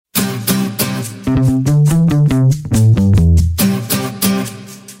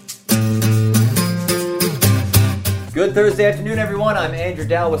Good Thursday afternoon, everyone. I'm Andrew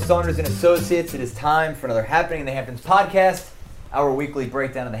Dow with Saunders & Associates. It is time for another Happening in the Hamptons podcast, our weekly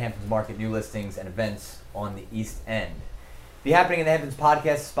breakdown of the Hamptons market, new listings, and events on the East End. The Happening in the Hamptons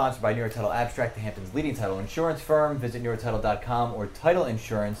podcast is sponsored by New York Title Abstract, the Hamptons' leading title insurance firm. Visit NewYorkTitle.com or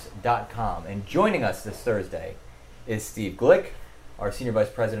TitleInsurance.com. And joining us this Thursday is Steve Glick, our Senior Vice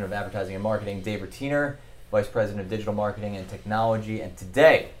President of Advertising and Marketing, Dave Rutiner, Vice President of Digital Marketing and Technology, and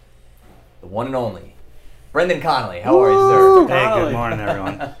today, the one and only, Brendan Connolly. How are you, sir? Hey, good morning,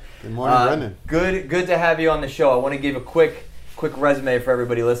 everyone. Good morning, Brendan. Good to have you on the show. I want to give a quick resume for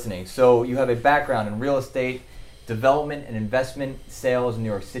everybody listening. So you have a background in real estate, development and investment sales in New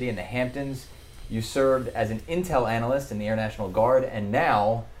York City and the Hamptons. You served as an intel analyst in the Air National Guard, and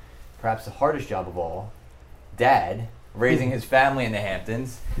now, perhaps the hardest job of all, dad, raising his family in the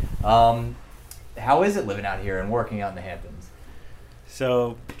Hamptons. How is it living out here and working out in the Hamptons?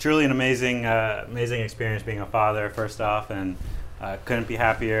 So truly an amazing experience being a father, first off, and couldn't be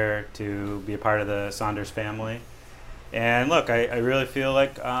happier to be a part of the Saunders family. And look, I really feel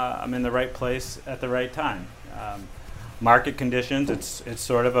like I'm in the right place at the right time. Market conditions, it's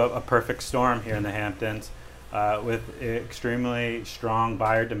sort of a perfect storm here in the Hamptons with extremely strong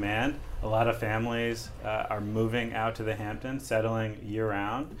buyer demand. A lot of families are moving out to the Hamptons, settling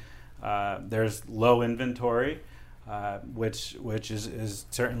year-round. There's low inventory, which is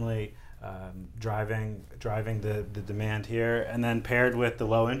certainly driving the demand here, and then paired with the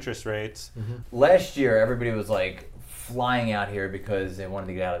low interest rates. Mm-hmm. Last year, everybody was like flying out here because they wanted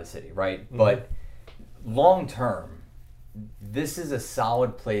to get out of the city, right? Mm-hmm. But long term, this is a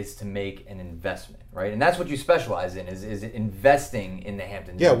solid place to make an investment, right? And that's what you specialize in is investing in the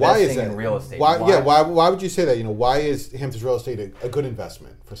Hamptons. Yeah, why is that? In real estate. Why would you say that? Why is Hamptons real estate a good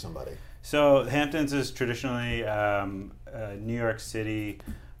investment for somebody? So Hamptons is traditionally a New York City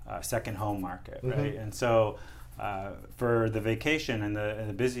second home market, right? Mm-hmm. And so for the vacation and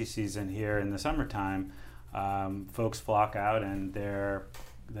the busy season here in the summertime, folks flock out and they're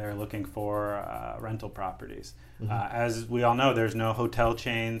looking for rental properties. Mm-hmm. As we all know, there's no hotel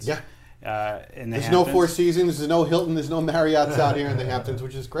chains. Yeah. In the there's Hamptons. No Four Seasons, there's no Hilton, there's no Marriott's out here in the Hamptons,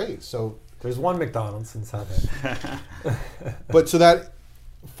 which is great. So there's one McDonald's in Southampton. But so that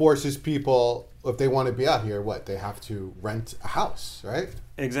forces people, if they want to be out here, they have to rent a house, right?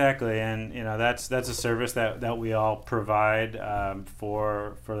 Exactly, and that's a service that we all provide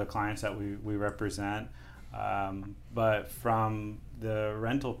for the clients that we represent. But from the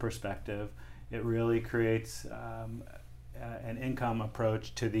rental perspective, it really creates an income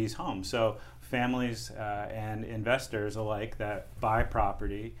approach to these homes. So families and investors alike that buy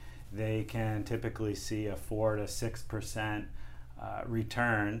property, they can typically see a 4 to 6%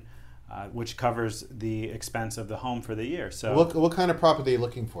 return, which covers the expense of the home for the year. So, what kind of property are you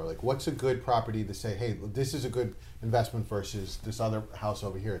looking for? Like, what's a good property to say, hey, this is a good investment versus this other house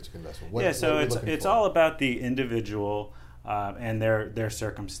over here? It's a good investment. It's all about the individual and their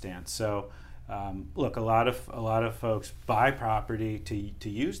circumstance. So, look, a lot of folks buy property to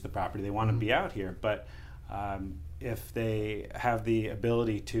use the property. They want to be out here, but if they have the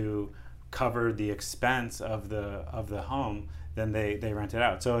ability to cover the expense of the home, then they rent it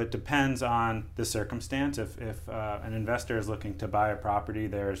out. So it depends on the circumstance. If an investor is looking to buy a property,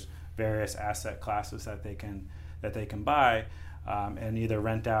 there's various asset classes that they can buy and either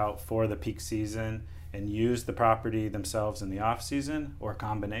rent out for the peak season and use the property themselves in the off season, or a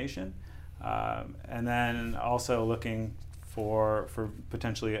combination. And then also looking for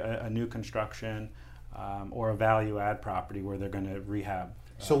potentially a new construction or a value add property where they're going to rehab.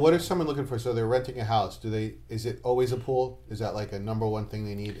 So what is someone looking for? So they're renting a house. Is it always a pool? Is that like a number one thing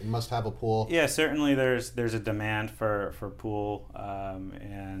they need? It must have a pool. Yeah, certainly there's a demand for pool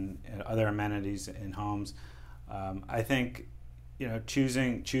and other amenities in homes. I think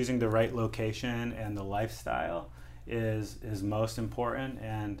choosing the right location and the lifestyle is most important.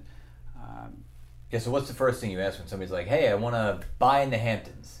 And yeah, so what's the first thing you ask when somebody's like, hey, I want to buy in the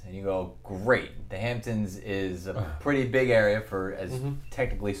Hamptons? And you go, great. The Hamptons is a pretty big area for as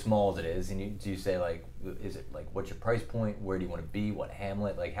technically small as it is. And do you say, like, is it like, what's your price point? Where do you want to be? What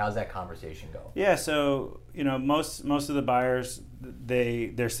hamlet? Like, how's that conversation go? Yeah, so, most of the buyers,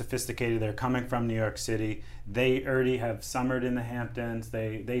 they're sophisticated. They're coming from New York City. They already have summered in the Hamptons.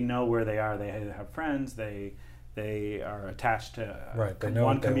 They know where they are. They have friends. They are attached to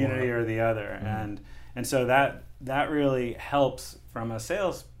one community or the other, and so that really helps from a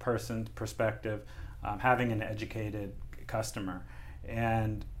salesperson perspective, having an educated customer,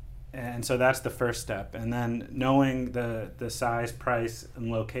 and so that's the first step, and then knowing the size, price,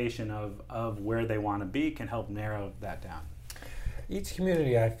 and location of where they want to be can help narrow that down. Each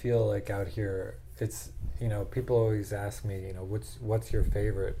community, I feel like out here, it's, people always ask me, what's your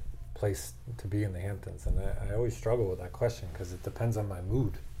favorite place to be in the Hamptons? And I always struggle with that question because it depends on my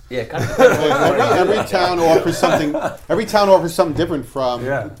mood. Yeah, kind of depends on what you wanna do. Every town offers something. Every town offers something different from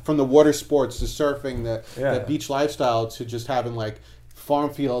Yeah. from the water sports to surfing, the Yeah. beach lifestyle to just having like farm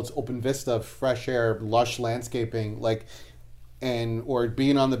fields, open vista, fresh air, lush landscaping, or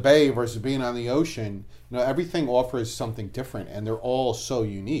being on the bay versus being on the ocean. Everything offers something different, and they're all so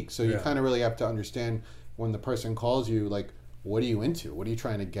unique. So you Yeah. kind of really have to understand when the person calls you, like, what are you into? What are you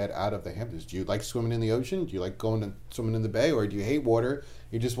trying to get out of the Hamptons? Do you like swimming in the ocean? Do you like going to swimming in the bay, or do you hate water?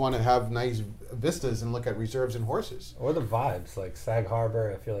 You just want to have nice vistas and look at reserves and horses. Or the vibes, like Sag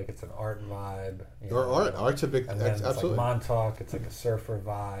Harbor, I feel like it's an art vibe. Art's a big, And then absolutely. it's like Montauk, it's like a surfer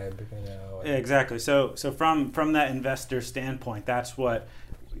vibe, Yeah, exactly. So from that investor standpoint, that's what,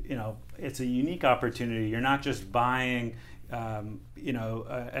 it's a unique opportunity. You're not just buying, an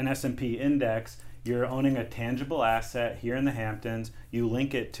S&P index. You're owning a tangible asset here in the Hamptons. You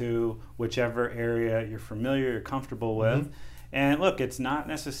link it to whichever area you're familiar, you're comfortable with. Mm-hmm. And look, it's not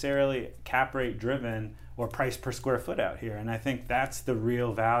necessarily cap rate driven or price per square foot out here. And I think that's the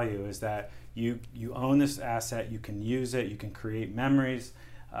real value, is that you own this asset, you can use it, you can create memories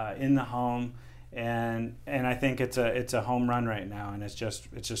in the home. And I think it's a home run right now. And it's just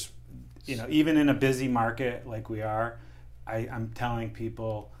even in a busy market like we are, I'm telling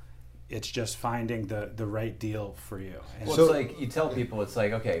people, it's just finding the right deal for you. And Well, it's like you tell people, it's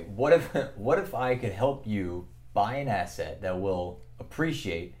like, okay, what if I could help you buy an asset that will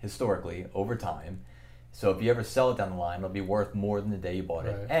appreciate historically over time? So if you ever sell it down the line, it'll be worth more than the day you bought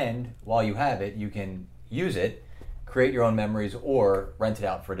it. Right. And while you have it, you can use it, create your own memories, or rent it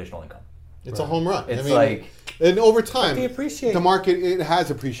out for additional income. It's a home run. It's and over time, the market, it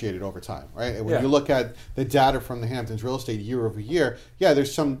has appreciated over time, right? And when Yeah. you look at the data from the Hamptons real estate year over year, yeah,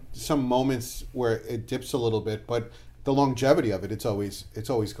 there's some moments where it dips a little bit, but the longevity of it, it's always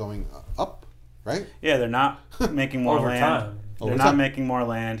going up, right? yeah, they're not making more Over land. time. They're Over not time. making more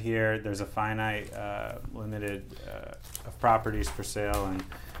land here. There's a finite, limited of properties for sale, and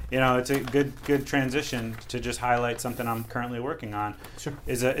it's a good transition to just highlight something I'm currently working on. Sure.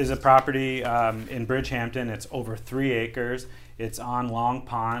 Is a property in Bridgehampton. It's over 3 acres. It's on Long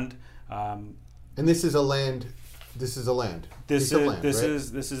Pond. And this is a land. This is a land. This Piece of is land, this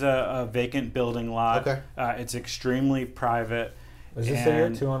right? is a vacant building lot. Okay. It's extremely private. Is this here,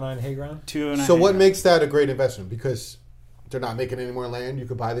 and 209 Hayground? 209. So what makes that a great investment? Because they're not making any more land. You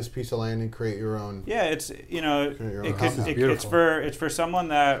could buy this piece of land and create your own. Yeah, it's your own house. it's Beautiful. for someone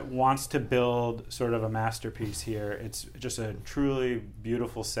that wants to build sort of a masterpiece here. It's just a truly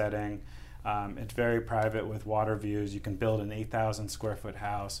beautiful setting. It's very private with water views. You can build an 8,000 square foot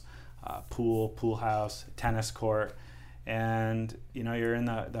house, pool house, tennis court, and you're in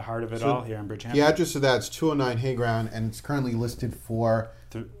the heart of it all here in Bridgehampton. The address of that's 209 Hayground, and it's currently listed for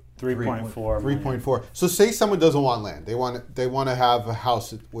 3.4. 3.4. So say someone doesn't want land. They want to have a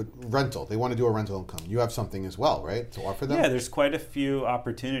house with rental. They want to do a rental income. You have something as well, right, to offer them? Yeah, there's quite a few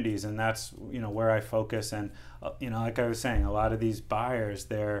opportunities, and that's where I focus. And like I was saying, a lot of these buyers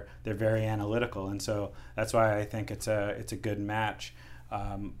they're very analytical, and so that's why I think it's a good match.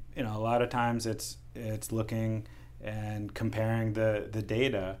 A lot of times it's looking and comparing the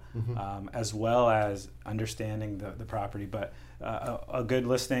data, as well as understanding the property. But a good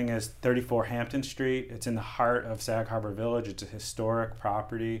listing is 34 Hampton Street. It's in the heart of Sag Harbor Village. It's a historic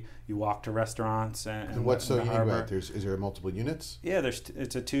property. You walk to restaurants and what's so the unique harbor. about it? Is there multiple units? Yeah,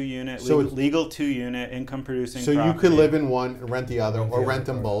 it's a 2-unit, So legal 2-unit, income producing. So property. you could live in one and rent the other, or the rent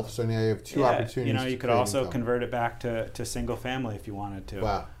other them part. both. So now you have two Yeah, opportunities. you to could create also income. convert it back to single family if you wanted to.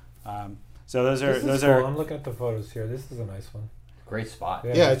 Wow. So those This are is cool. I'm looking at the photos here. This is a nice one. Great spot.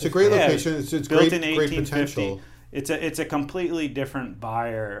 Yeah. Yeah, it's a great Yeah, location. It's built great, in great 1850. potential. It's a completely different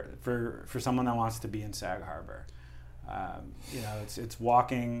buyer for someone that wants to be in Sag Harbor. It's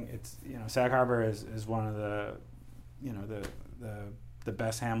walking. Sag Harbor is one of the the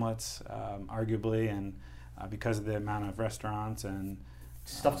best hamlets, arguably, and because of the amount of restaurants and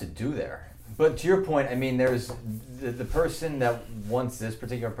Stuff to do there. But to your point, I mean, there's the person that wants this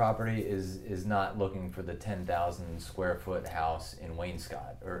particular property is not looking for the 10,000 square foot house in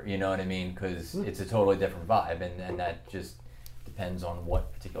Wainscott, or you know what I mean, because it's a totally different vibe, and that just depends on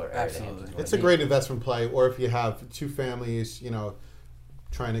what particular area. Absolutely. The Hamptons wanna It's a be. great investment play. Or if you have two families,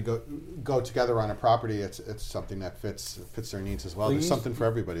 trying to go together on a property, it's something that fits their needs as well. Well, There's you- something for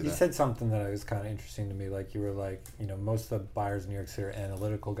everybody You there. said something that was kind of interesting to me. Like you were like, most of the buyers in New York City are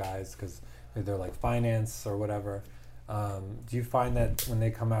analytical guys because they're like finance or whatever. Do you find that when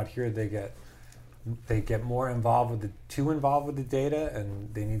they come out here, they get they get more involved with too involved with the data,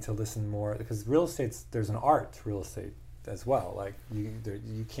 and they need to listen more, because real estate's, there's an art to real estate as well. Like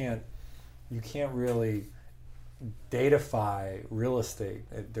you can't really datafy real estate.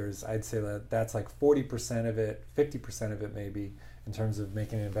 I'd say that's like 40% of it, 50% of it maybe, in terms of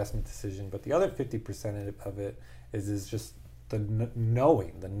making an investment decision. But the other 50% of it is just the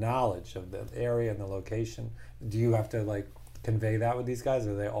knowing, the knowledge of the area and the location. Do you have to like convey that with these guys,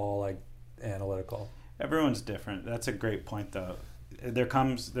 or are they all like analytical? Everyone's different. That's a great point, though. There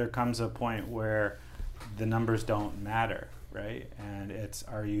comes a point where the numbers don't matter, right? And it's,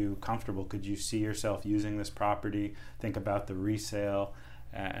 are you comfortable? Could you see yourself using this property? Think about the resale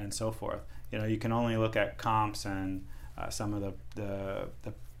and so forth. You know, you can only look at comps and some of the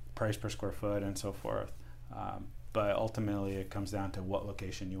price per square foot and so forth. But ultimately, it comes down to what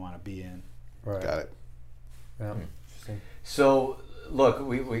location you want to be in. Right. Got it. Yeah. Interesting. So, look,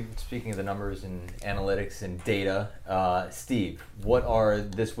 we speaking of the numbers and analytics and data, Steve, what are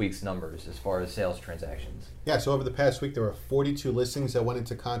this week's numbers as far as sales transactions? Yeah, so over the past week, there were 42 listings that went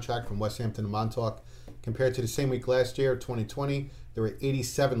into contract from West Hampton and Montauk. Compared to the same week last year, 2020, there were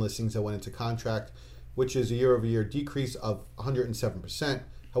 87 listings that went into contract, which is a year-over-year decrease of 107%.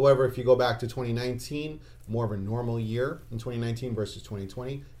 However, if you go back to 2019, more of a normal year in 2019 versus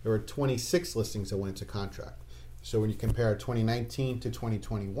 2020, there were 26 listings that went into contract. So when you compare 2019 to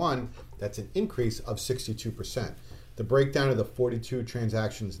 2021, that's an increase of 62%. The breakdown of the 42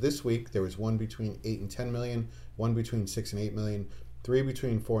 transactions this week, there was one between 8 and 10 million, one between 6 and 8 million, 3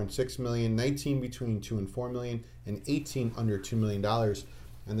 between 4 and 6 million, 19 between 2 and 4 million, and 18 under $2 million.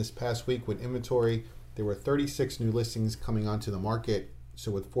 And this past week with inventory, there were 36 new listings coming onto the market.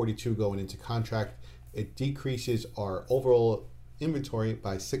 So with 42 going into contract, it decreases our overall inventory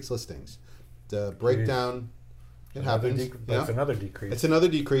by 6 listings. The breakdown, it happens. That's another decrease. It's another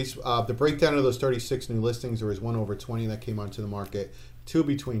decrease. The breakdown of those 36 new listings, there was 1 over 20 that came onto the market, 2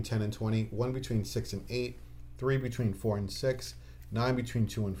 between 10 and 20, 1 between 6 and 8, 3 between 4 and 6, 9 between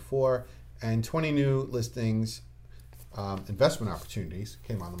 2 and 4, and 20 new listings, investment opportunities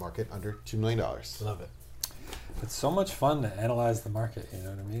came on the market under $2 million. Love it. It's so much fun to analyze the market, you know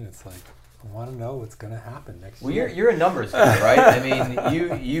what I mean? It's like, I want to know what's going to happen next year. Well, you're a numbers guy, right? I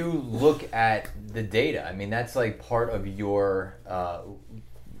mean, you look at the data. I mean, that's like part of your,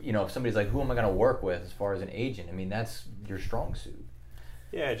 if somebody's like, who am I going to work with as far as an agent? I mean, that's your strong suit.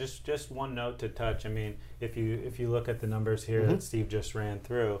 Yeah, just one note to touch. I mean, if you look at the numbers here that Steve just ran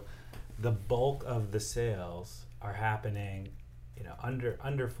through, the bulk of the sales are happening,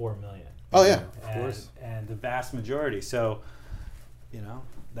 under 4 million. Oh yeah, of course. And the vast majority. So,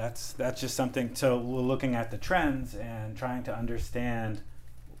 that's just something. So we're looking at the trends and trying to understand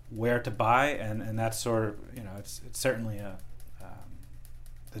where to buy, and that's sort of, it's certainly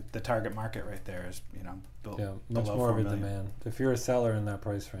the target market right there is, much more of a demand. If you're a seller in that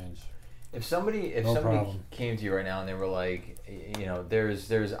price range. If somebody came to you right now and they were like,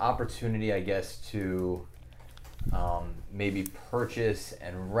 there's opportunity, I guess, to maybe purchase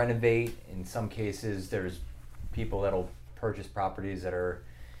and renovate. In some cases, there's people that'll purchase properties that are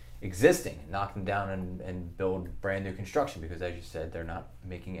existing, knock them down and build brand new construction because, as you said, they're not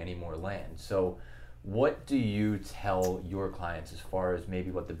making any more land. So what do you tell your clients as far as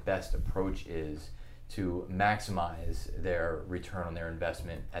maybe what the best approach is to maximize their return on their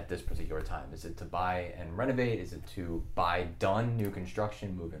investment at this particular time? Is it to buy and renovate? Is it to buy done, new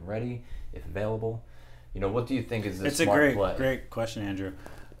construction, move-in ready, if available? What do you think is the smart play? It's a great question, Andrew.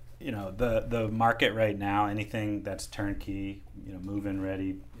 The market right now, anything that's turnkey, move-in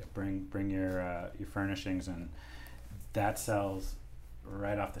ready, bring your furnishings, and that sells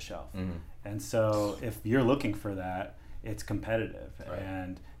right off the shelf. Mm-hmm. And so if you're looking for that, it's competitive. Right.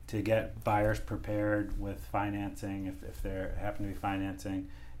 And to get buyers prepared with financing, if they happen to be financing,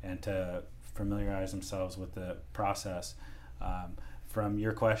 and to familiarize themselves with the process. From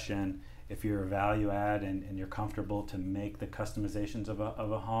your question, if you're a value add and you're comfortable to make the customizations of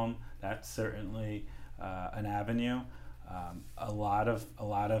a home, that's certainly an avenue. A lot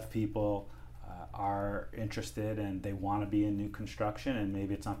of people are interested and they want to be in new construction, and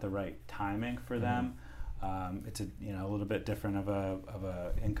maybe it's not the right timing for them. It's a little bit different of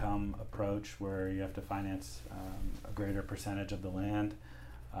a income approach where you have to finance a greater percentage of the land.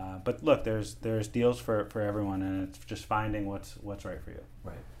 But look, there's deals for everyone, and it's just finding what's right for you.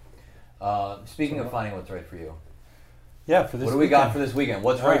 Right. Speaking of finding what's right for you. Yeah, for this what do we got for this weekend?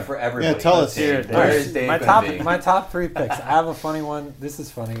 What's right for everybody? Yeah, tell us here. My top 3 picks. I have a funny one. This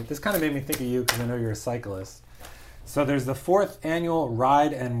is funny. This kind of made me think of you because I know you're a cyclist. So there's the 4th annual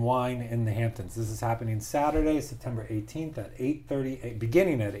Ride and Wine in the Hamptons. This is happening Saturday, September 18th at 8:30,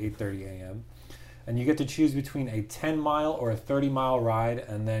 beginning at 8:30 a.m. and you get to choose between a 10-mile or a 30-mile ride,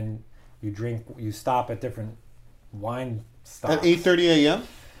 and then you stop at different wine stops. At 8:30 a.m.?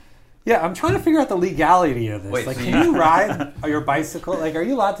 Yeah, I'm trying to figure out the legality of this. Wait, like, so can you ride your bicycle? Like, are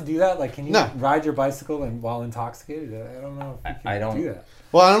you allowed to do that? Like, can you No. ride your bicycle while intoxicated? I don't know if you can I don't- do that.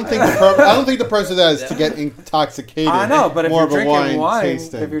 Well, I don't think the purpose of that is to get intoxicated. I know, but if more you're of a drinking wine,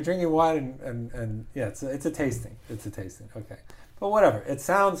 tasting. if you're drinking wine and yeah, it's a tasting. It's a tasting. Okay, but whatever. It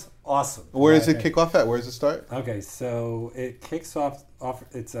sounds awesome. Where does right? it kick off at? Where does it start? Okay, so it kicks off.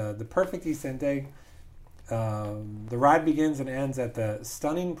 It's the perfect East End day. The ride begins and ends at the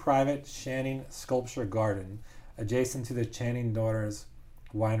stunning private Channing Sculpture Garden, adjacent to the Channing Daughters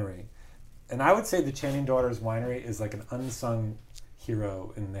Winery. And I would say the Channing Daughters Winery is like an unsung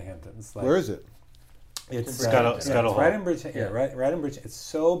hero in the Hamptons. Like, Where is it? It's Scuttle it's Hall. right in Bridge. Yeah, right in Bridge. It's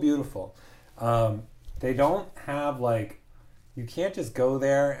so beautiful. They don't have like, you can't just go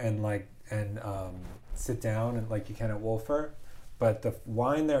there and sit down and like you can at Wolfer. But the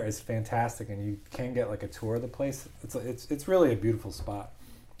wine there is fantastic, and you can get like a tour of the place. It's really a beautiful spot,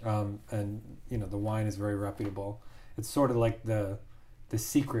 and you know the wine is very reputable. It's sort of like the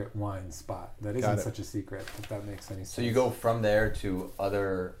secret wine spot that isn't it. such a secret, if that makes any sense. So you go from there to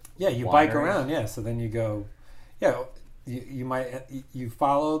other. Yeah, you bike wineries? around. Yeah, so then you go. Yeah, you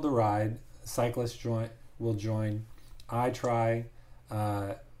follow the ride. Cyclists will join. I try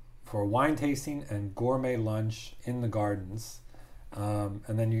for wine tasting and gourmet lunch in the gardens. And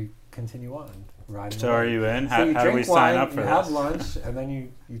then you continue on riding. So away. are you in? So How you do we drink sign wine, up for you this? have lunch, and then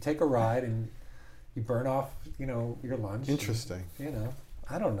you take a ride and you burn off, your lunch. Interesting. And,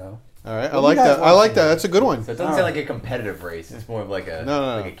 I don't know. All right, I What do like you guys that. I like watching? that. That's a good one. So it doesn't sound like a competitive race. It's more of like a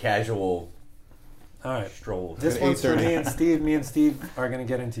No. like a casual All right. stroll. This At one's for 8:30. me and Steve. Me and Steve are going to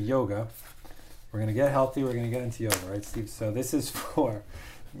get into yoga. We're going to get healthy. We're going to get into yoga, right, Steve? So this is for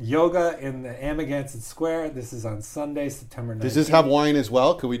yoga in the Amagansett Square. This is on Sunday, September 19th. Does this have wine as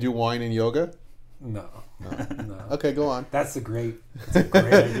well? Could we do wine and yoga? No. Okay, go on. That's a great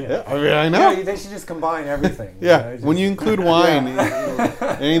idea. I mean, I know. Yeah, they should just combine everything. Yeah, just- when you include wine,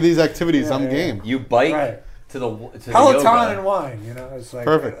 any of these activities, I'm game. You bike Right. to the Peloton yoga. and wine, it's like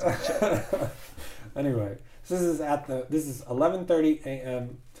Perfect. Anyway, so this is 11:30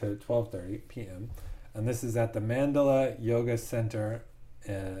 a.m. to 12:30 p.m. and this is at the Mandala Yoga Center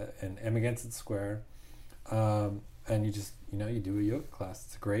in Amagansett Square. And you just you do a yoga class.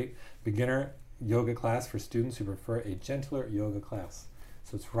 It's a great beginner yoga class for students who prefer a gentler yoga class.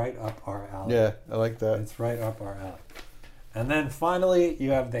 So it's right up our alley. Yeah, I like that. It's right up our alley. And then finally, you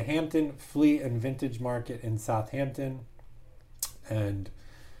have the Hampton Flea and Vintage Market in Southampton. And,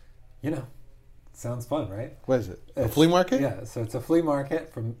 sounds fun, right? What is it? A It's- flea market? Yeah, so it's a flea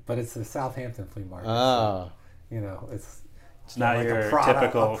market, but it's the Southampton flea market. Ah, So, it's not like your a Prada,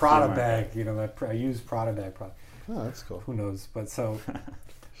 typical a Prada flea market. bag, a used Prada bag product. oh, that's cool. Who knows? But so,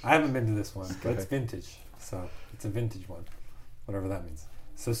 I haven't been to this one, but it's vintage. So it's a vintage one, whatever that means.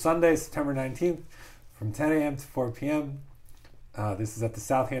 So Sunday, September 19th, from 10 a.m. to 4 p.m. This is at the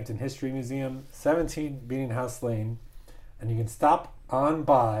Southampton History Museum, 17 Beating House Lane. And you can stop on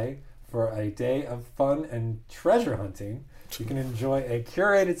by for a day of fun and treasure hunting. You can enjoy a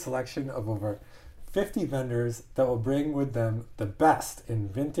curated selection of over 50 vendors that will bring with them the best in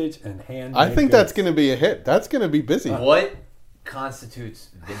vintage and handmade I think that's goods. going to be a hit. That's going to be busy. What constitutes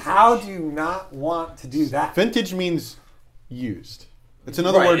vintage? How do you not want to do that? Vintage means used. It's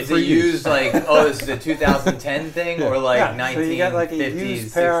another Right, word is for it used. used like, oh, this is a 2010 thing, or like Yeah, so you get, like, a 1950s,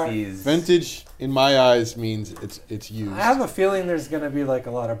 used pair- 60s? Vintage, in my eyes, means it's used. I have a feeling there's going to be like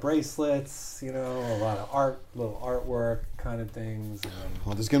a lot of bracelets, a lot of little artwork kind of things. And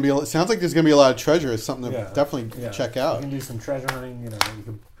Well, there's going to be. It sounds like there's going to be a lot of treasure. It's something to Yeah. definitely yeah, check You out. can do some treasure hunting.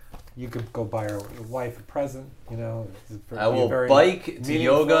 You could go buy your wife a present. I will bike to meaningful.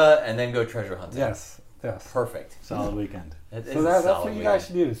 yoga and then go treasure hunting. Yes. Perfect. Solid weekend. It is So a that's solid what you guys weekend.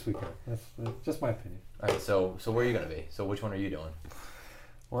 should do this weekend. That's just my opinion. All right, so where are you going to be? So which one are you doing?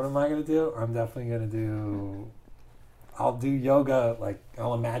 What am I going to do? I'm definitely going to do. I'll do yoga. Like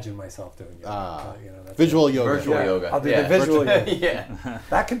I'll imagine myself doing yoga. That's Visual it. yoga. Virtual Yeah, yoga. I'll do yeah. the visual yoga. Yeah.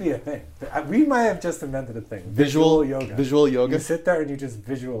 That could be a thing. We might have just invented a thing. Visual yoga. Visual yoga. You sit there and you just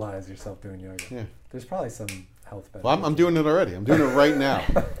visualize yourself doing yoga. Yeah. There's probably some health benefits. Well, I'm doing it already. I'm doing it right now.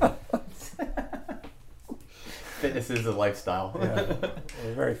 Fitness is a lifestyle. Yeah,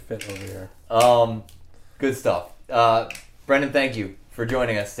 we're very fit over here. Good stuff. Brendan, thank you for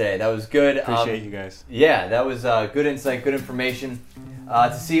joining us today. That was good. Appreciate you guys. Yeah, that was good insight, good information.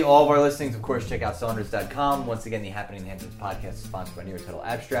 To see all of our listings, of course, check out Saunders.com. Once again, the Happening in the Hamptons podcast is sponsored by New York Title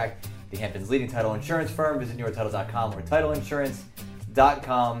Abstract, the Hamptons' leading title insurance firm. Visit NewYorkTitle.com or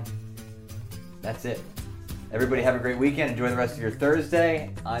TitleInsurance.com. That's it. Everybody have a great weekend. Enjoy the rest of your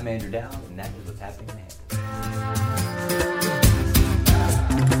Thursday. I'm Andrew Dowd, and that is what's happening in the Hamptons.